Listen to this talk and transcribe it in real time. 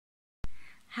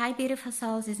Hi beautiful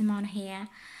souls, it's Mon here.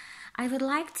 I would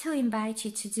like to invite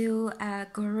you to do a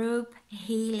group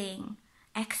healing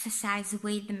exercise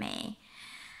with me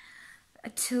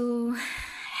to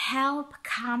help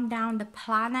calm down the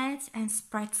planet and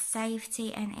spread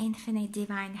safety and infinite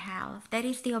divine health. That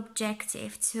is the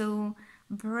objective, to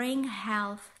bring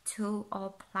health to our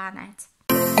planet.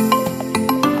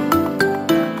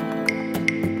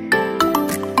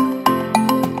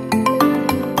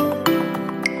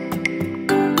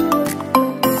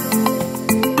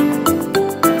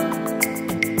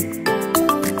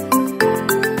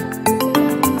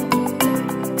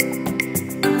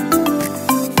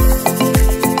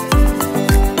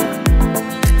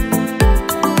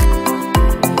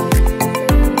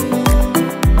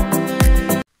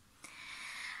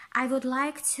 I would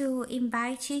like to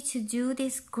invite you to do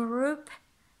this group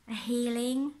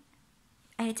healing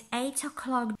at 8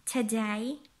 o'clock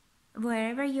today,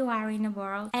 wherever you are in the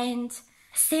world, and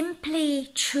simply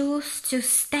choose to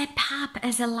step up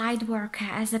as a light worker,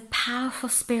 as a powerful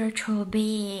spiritual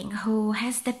being who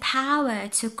has the power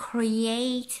to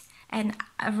create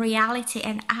a reality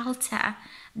and alter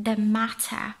the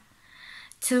matter,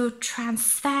 to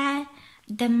transfer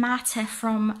the matter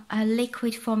from a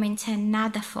liquid form into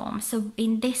another form. So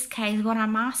in this case, what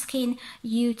I'm asking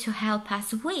you to help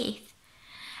us with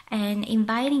and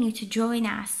inviting you to join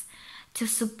us to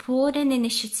support an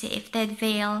initiative that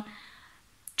will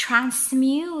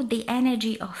transmute the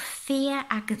energy of fear,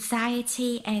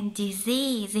 anxiety and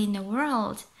disease in the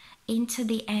world into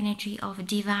the energy of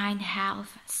divine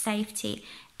health, safety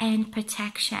and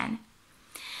protection.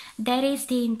 That is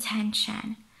the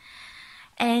intention.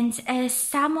 And as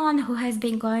someone who has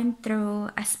been going through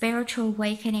a spiritual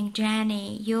awakening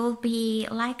journey, you'll be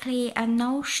likely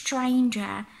no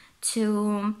stranger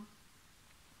to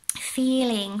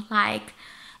feeling like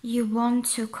you want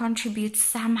to contribute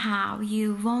somehow,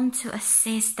 you want to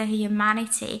assist the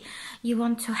humanity, you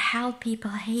want to help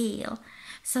people heal.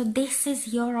 So this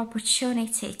is your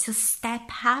opportunity to step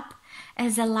up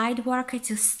as a light worker,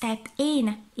 to step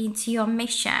into your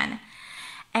mission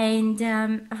and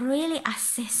really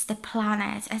assist the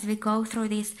planet as we go through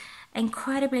these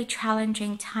incredibly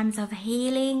challenging times of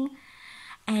healing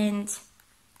and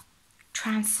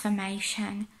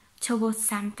transformation towards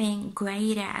something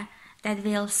greater that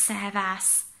will serve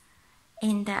us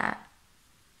in the,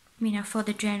 for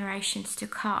the generations to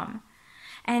come.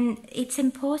 And it's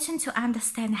important to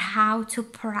understand how to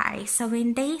pray. So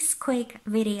in this quick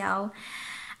video,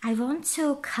 I want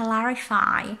to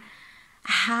clarify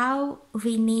how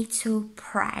we need to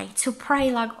pray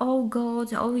like, oh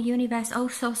God, oh universe, oh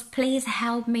source, please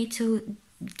help me to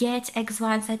get X,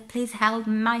 Y, and Z, please help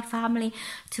my family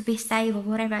to be safe, or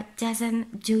whatever.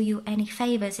 Doesn't do you any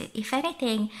favors. If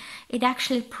anything, it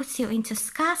actually puts you into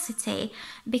scarcity,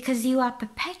 because you are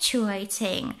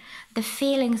perpetuating the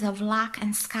feelings of lack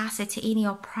and scarcity in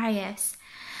your prayers.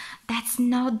 That's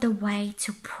not the way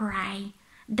to pray.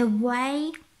 The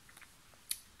way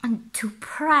to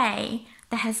pray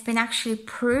that has been actually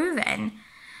proven,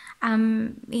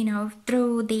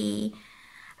 through the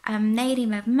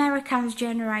Native Americans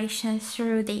generations,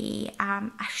 through the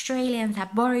Australians,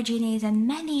 Aborigines, and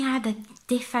many other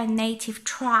different native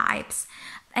tribes.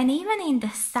 And even in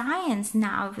the science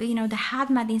now, the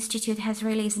HeartMath Institute has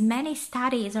released many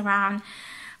studies around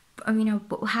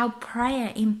how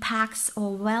prayer impacts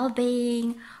our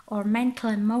well-being, or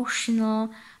mental, emotional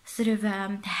sort of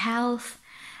health,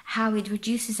 how it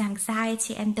reduces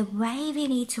anxiety. And the way we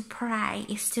need to pray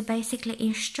is to basically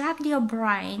instruct your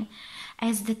brain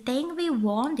as the thing we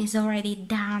want is already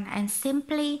done, and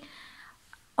simply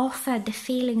offer the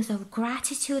feelings of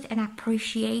gratitude and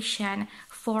appreciation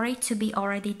for it to be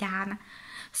already done.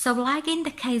 So like in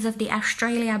the case of the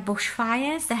Australia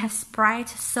bushfires that have spread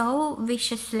so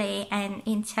viciously and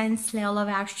intensely all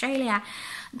over Australia,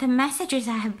 the messages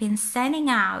I have been sending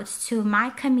out to my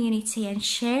community and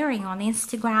sharing on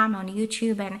Instagram, on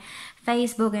YouTube and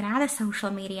Facebook and other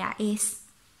social media is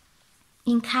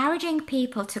encouraging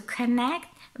people to connect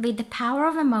with the power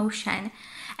of emotion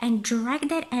and direct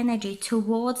that energy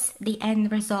towards the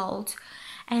end result,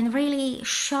 and really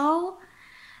show,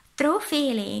 through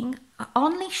feeling,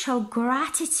 only show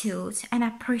gratitude and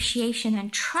appreciation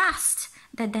and trust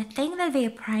that the thing that we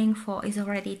are praying for is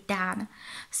already done.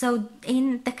 So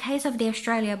in the case of the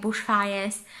Australia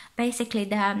bushfires, basically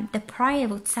the prayer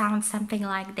would sound something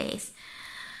like this.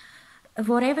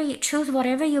 Whatever you choose,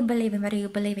 whatever you believe in, whether you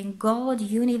believe in God,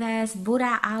 universe,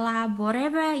 Buddha, Allah,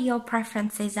 whatever your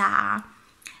preferences are,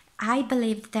 I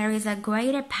believe there is a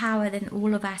greater power than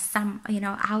all of us,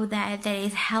 out there that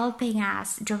is helping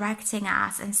us, directing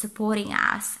us, and supporting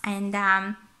us. And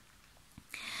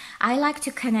I like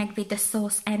to connect with the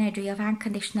source energy of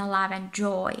unconditional love and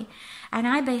joy. And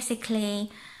I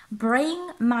basically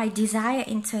bring my desire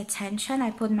into attention. I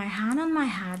put my hand on my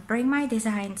heart, bring my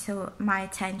desire into my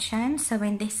attention. So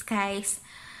in this case,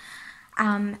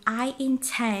 I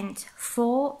intend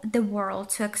for the world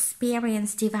to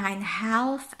experience divine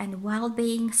health and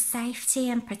well-being, safety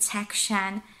and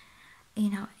protection,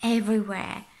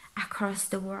 everywhere across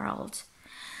the world.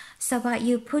 So but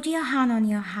you put your hand on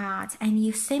your heart and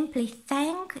you simply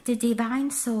thank the divine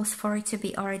source for it to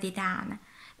be already done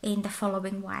in the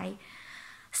following way.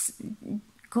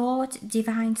 God,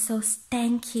 divine source,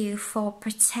 thank you for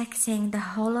protecting the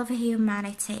whole of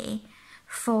humanity,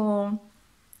 for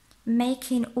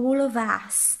making all of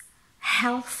us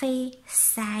healthy,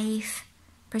 safe,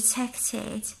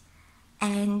 protected,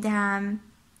 and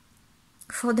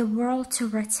for the world to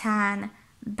return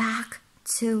back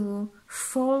to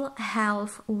full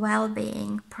health,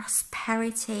 well-being,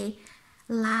 prosperity,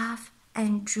 love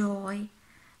and joy.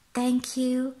 Thank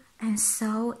you, and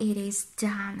so it is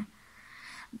done.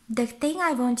 The thing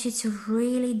I want you to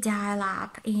really dial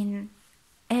up in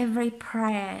every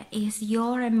prayer is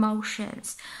your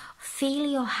emotions. Feel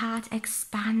your heart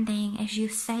expanding as you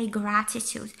say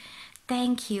gratitude.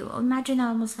 Thank you. Imagine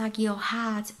almost like your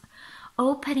heart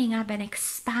opening up and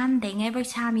expanding every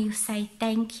time you say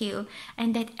thank you,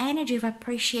 and that energy of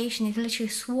appreciation is literally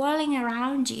swirling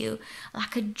around you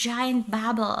like a giant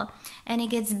bubble, and it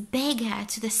gets bigger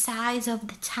to the size of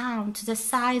the town, to the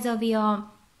size of your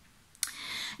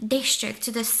district,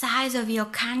 to the size of your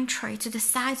country, to the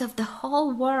size of the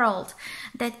whole world.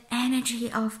 That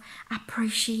energy of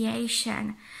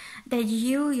appreciation that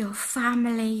you, your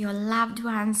family, your loved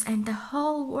ones, and the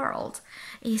whole world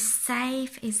is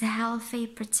safe, is healthy,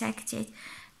 protected.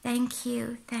 Thank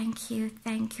you, thank you,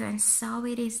 thank you, and so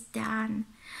it is done.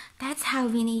 That's how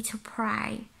we need to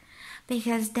pray,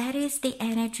 because that is the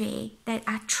energy that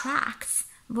attracts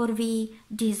what we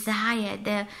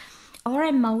desire. Our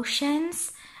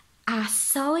emotions are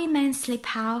so immensely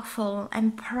powerful,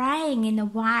 and praying in a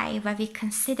way where we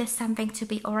consider something to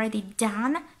be already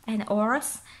done and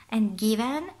ours and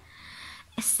given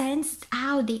sends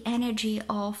out the energy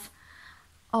of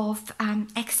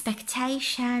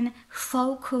expectation,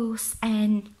 focus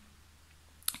and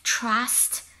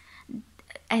trust,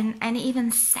 and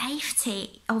even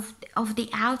safety of the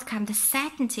outcome, the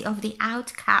certainty of the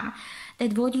outcome,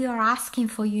 that what you are asking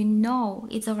for,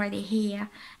 it's already here,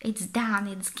 it's done,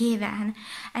 it's given.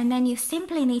 And then you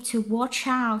simply need to watch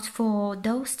out for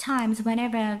those times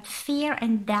whenever fear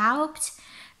and doubt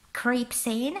creeps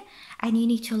in, and you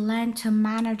need to learn to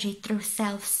manage it through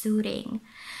self-soothing.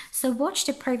 So watch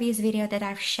the previous video that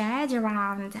I've shared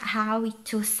around how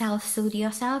to self-soothe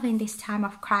yourself in this time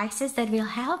of crisis, that will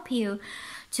help you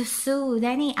to soothe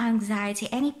any anxiety,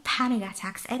 any panic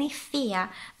attacks, any fear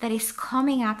that is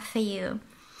coming up for you.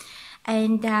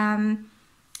 And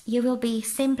you will be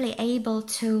simply able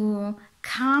to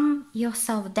calm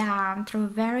yourself down through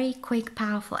very quick,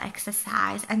 powerful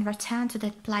exercise, and return to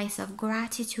that place of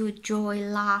gratitude, joy,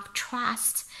 love,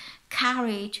 trust,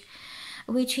 courage,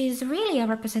 which is really a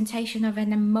representation of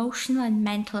an emotional and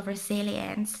mental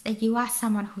resilience, that you are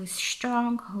someone who is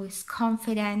strong, who is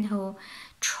confident, who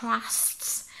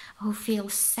trusts, who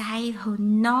feels safe, who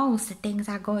knows that things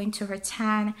are going to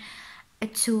return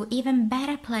to even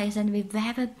better place than we've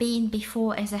ever been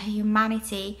before as a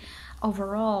humanity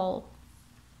overall.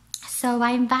 So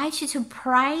I invite you to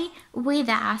pray with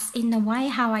us in the way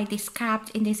how I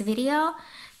described in this video.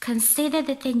 Consider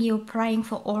the thing you're praying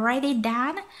for already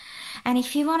done. And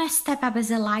if you want to step up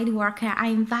as a light worker, I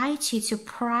invite you to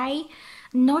pray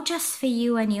not just for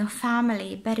you and your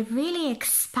family, but really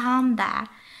expand that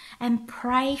and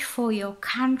pray for your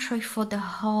country, for the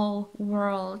whole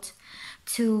world,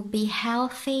 to be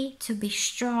healthy, to be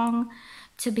strong,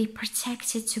 to be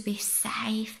protected, to be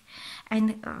safe,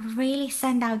 and really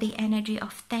send out the energy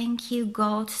of thank you,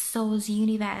 God, source,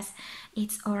 universe.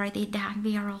 It's already done.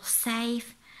 We are all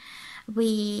safe.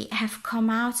 We have come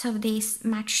out of this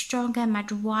much stronger,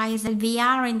 much wiser. We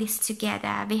are in this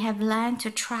together. We have learned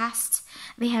to trust.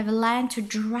 We have learned to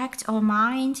direct our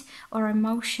mind, our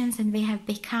emotions, and we have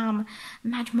become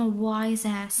much more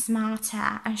wiser,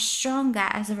 smarter, and stronger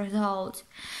as a result.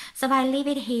 So I leave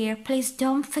it here. Please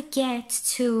don't forget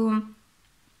to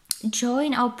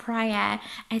join our prayer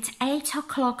at 8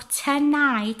 o'clock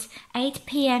tonight, 8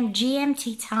 p.m.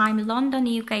 GMT time, London,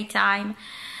 UK time.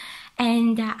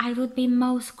 And I would be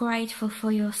most grateful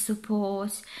for your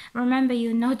support. Remember,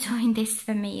 you're not doing this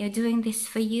for me. You're doing this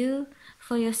for you,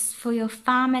 for your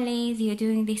families. You're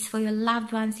doing this for your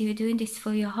loved ones. You're doing this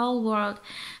for your whole world,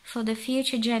 for the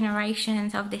future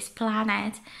generations of this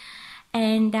planet.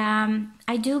 And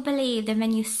I do believe that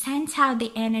when you send out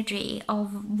the energy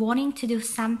of wanting to do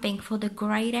something for the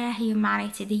greater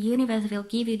humanity, the universe will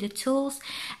give you the tools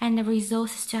and the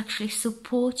resources to actually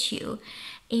support you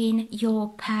in your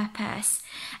purpose.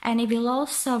 And it will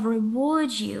also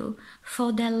reward you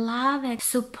for the love and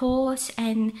support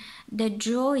and the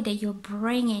joy that you're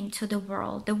bringing to the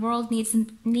world. The world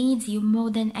needs you more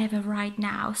than ever right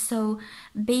now. So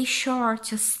be sure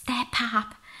to step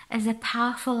up as a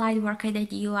powerful light worker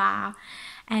that you are,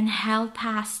 and help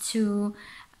us to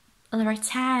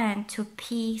return to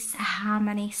peace,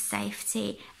 harmony,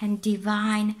 safety, and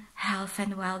divine health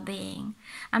and well-being.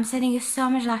 I'm sending you so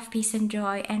much love, peace, and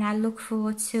joy, and I look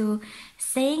forward to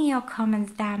seeing your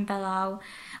comments down below,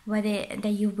 whether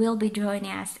that you will be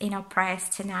joining us in our prayers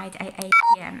tonight at 8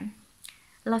 p.m.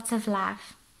 Lots of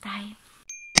love. Bye.